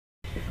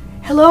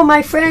Hello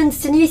my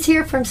friends, Denise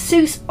here from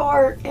Seuss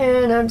Art,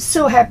 and I'm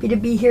so happy to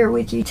be here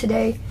with you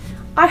today.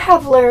 I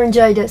have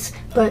laryngitis,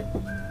 but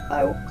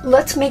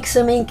let's make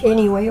some ink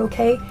anyway,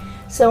 okay?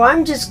 So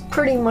I'm just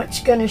pretty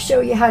much going to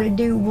show you how to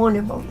do one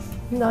of them,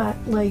 not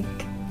like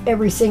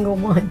every single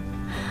one.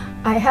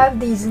 I have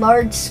these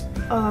large,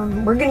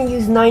 we're going to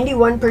use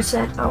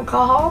 91%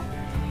 alcohol.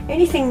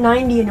 Anything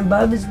 90 and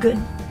above is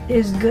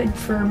good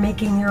for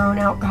making your own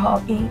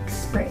alcohol ink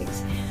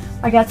sprays.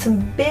 I got some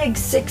big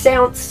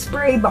 6-ounce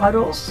spray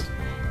bottles,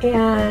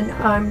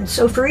 and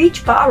so for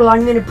each bottle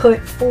I'm going to put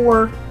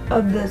 4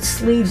 of the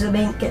sleeves of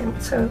ink in.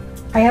 So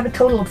I have a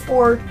total of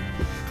 4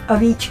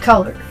 of each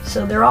color,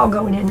 so they're all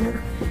going in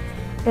there.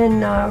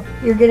 And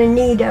you're going to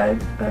need a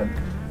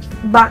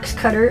box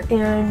cutter,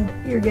 and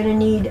you're going to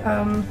need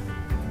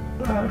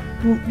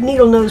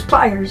needle nose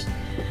pliers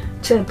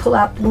to pull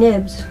out the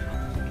nibs.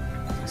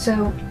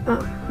 So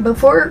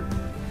before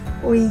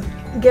we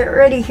get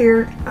ready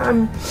here,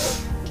 I'm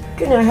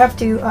gonna have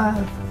to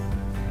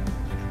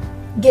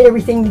get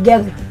everything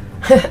together.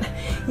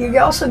 You're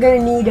also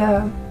gonna need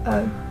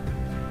a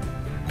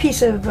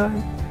piece of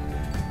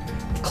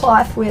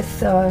cloth with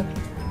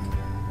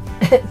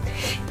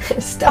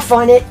stuff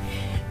on it,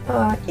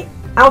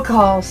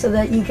 alcohol, so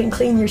that you can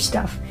clean your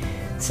stuff.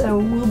 So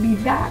we'll be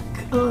back.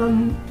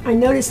 I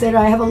noticed that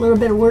I have a little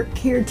bit of work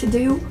here to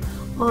do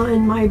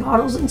on my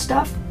bottles and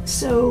stuff,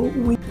 so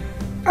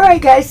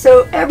Alright guys,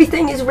 so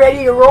everything is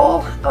ready to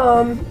roll.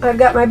 I've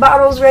got my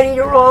bottles ready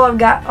to roll, I've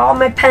got all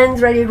my pens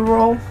ready to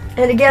roll.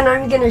 And again,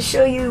 I'm going to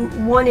show you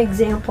one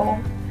example,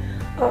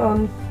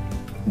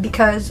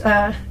 because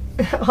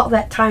all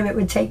that time it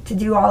would take to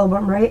do all of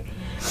them, right?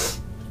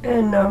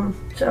 And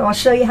so I'll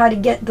show you how to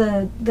get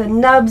the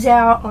nubs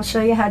out, I'll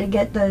show you how to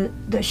get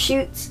the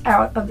shoots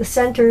out of the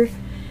center,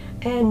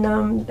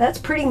 and that's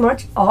pretty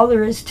much all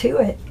there is to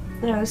it.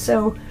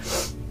 So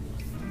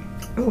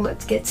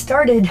let's get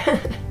started.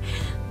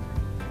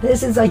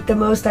 This is like the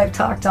most I've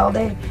talked all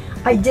day.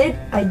 I did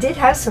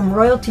have some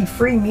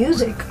royalty-free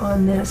music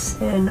on this,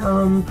 and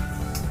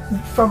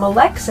from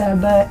Alexa,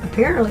 but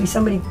apparently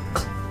somebody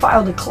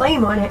filed a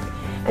claim on it,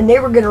 and they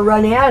were going to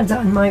run ads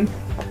on my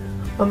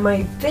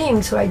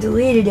thing, so I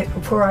deleted it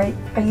before I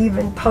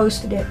even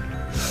posted it.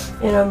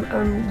 And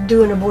I'm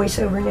doing a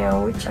voiceover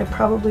now, which I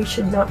probably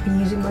should not be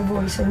using my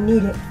voice. I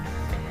need it.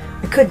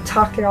 I couldn't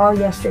talk at all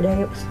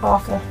yesterday. It was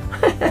awful.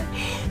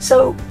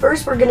 So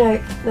first we're going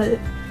to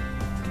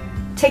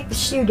take the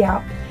shoot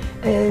out,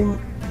 and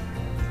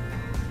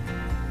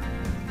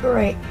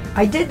alright,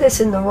 I did this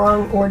in the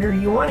wrong order.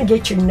 You want to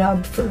get your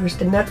nub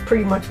first, and that's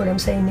pretty much what I'm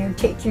saying there.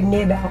 Take your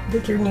nib out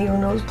with your needle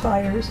nose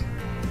pliers,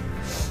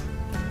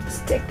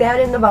 stick that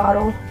in the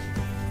bottle,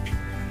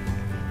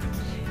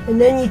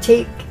 and then you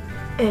take,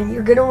 and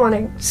you're going to want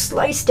to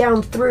slice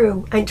down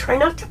through, and try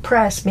not to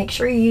press. Make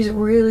sure you use a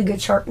really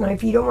good sharp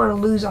knife. You don't want to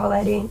lose all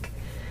that ink.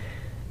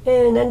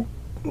 And then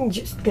you're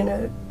just going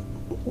to,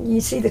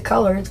 you see the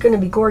color, it's going to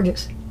be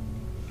gorgeous.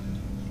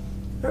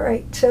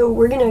 Alright, so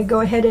we're going to go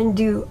ahead and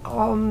do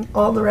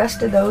all the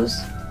rest of those,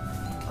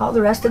 all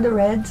the rest of the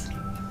reds.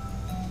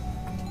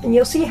 And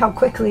you'll see how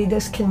quickly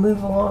this can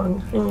move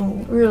along.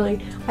 And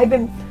really, I've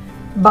been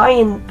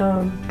buying,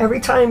 every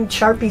time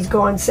Sharpies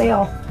go on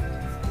sale,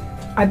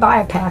 I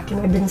buy a pack,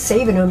 and I've been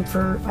saving them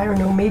for, I don't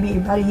know, maybe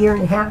about a year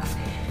and a half.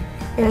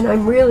 And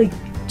I'm really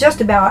just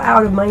about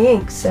out of my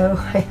ink, so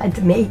I had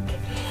to make.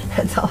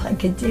 That's all I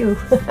could do.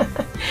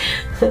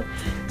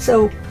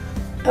 So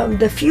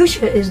the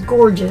fuchsia is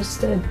gorgeous.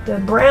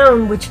 The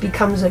brown, which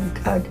becomes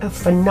a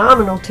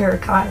phenomenal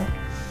terracotta.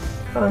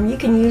 You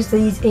can use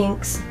these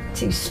inks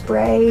to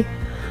spray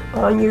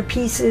on your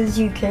pieces.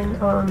 You can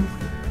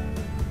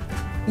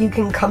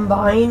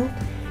combine,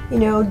 you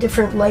know,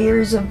 different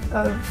layers of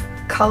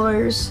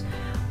colors.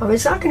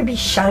 It's not going to be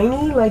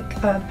shiny like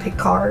a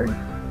Picard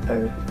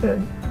or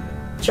a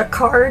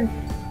Jacquard,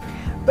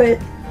 but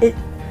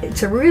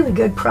it's a really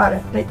good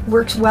product. It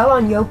works well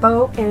on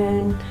Yopo,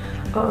 and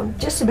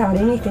just about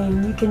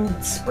anything. You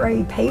can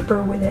spray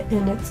paper with it,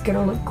 and it's going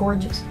to look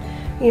gorgeous.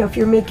 You know, if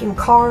you're making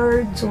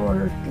cards,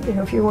 or you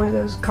know, if you're one of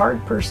those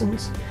card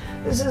persons,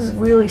 this is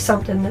really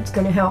something that's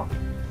going to help.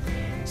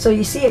 So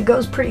you see, it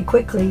goes pretty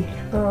quickly.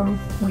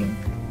 We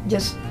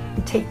just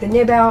take the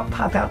nib out,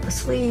 pop out the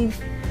sleeve,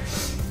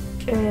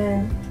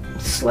 and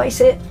slice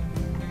it,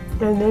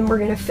 and then we're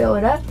going to fill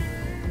it up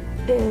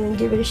and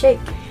give it a shake.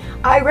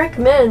 I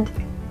recommend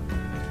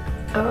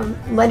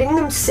letting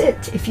them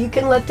sit. If you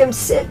can let them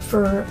sit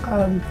for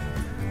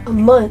a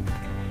month,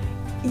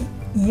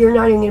 you're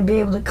not even going to be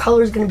able, the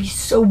color is going to be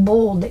so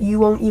bold that you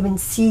won't even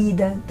see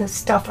the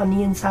stuff on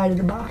the inside of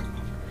the bottle.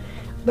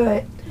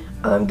 But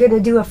I'm going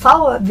to do a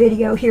follow-up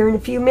video here in a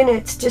few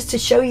minutes, just to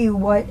show you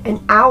what an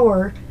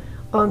hour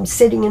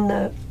sitting in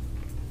the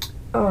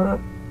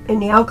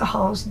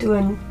alcohol is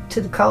doing to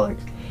the colors.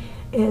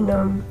 And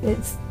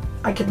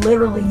I could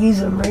literally use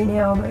them right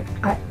now, but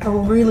I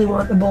really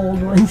want the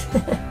bold ones.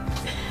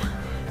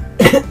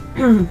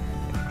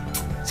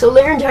 So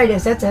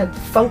laryngitis, that's a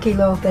funky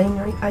little thing.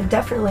 I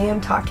definitely am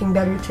talking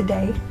better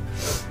today.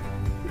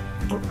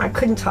 I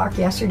couldn't talk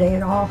yesterday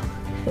at all.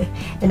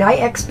 And I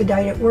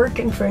expedite at work,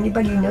 and for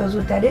anybody who knows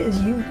what that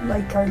is, you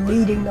like are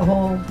leading the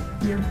whole,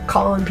 you're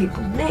calling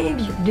people's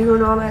names, you're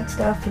doing all that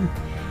stuff, and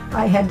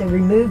I had to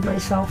remove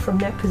myself from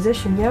that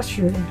position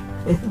yesterday.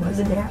 It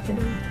wasn't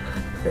happening.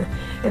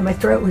 And my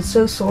throat was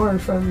so sore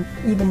from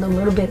even the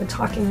little bit of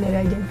talking that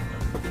I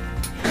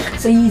did.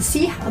 So you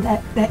see how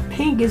that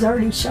pink is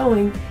already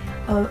showing,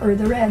 or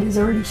the red is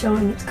already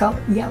showing its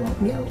color. Yellow,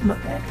 my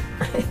bad.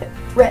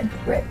 Red.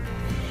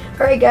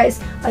 Alright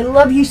guys, I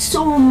love you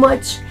so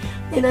much,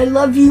 and I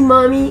love you,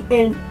 Mommy,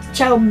 and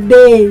ciao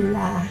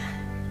bella.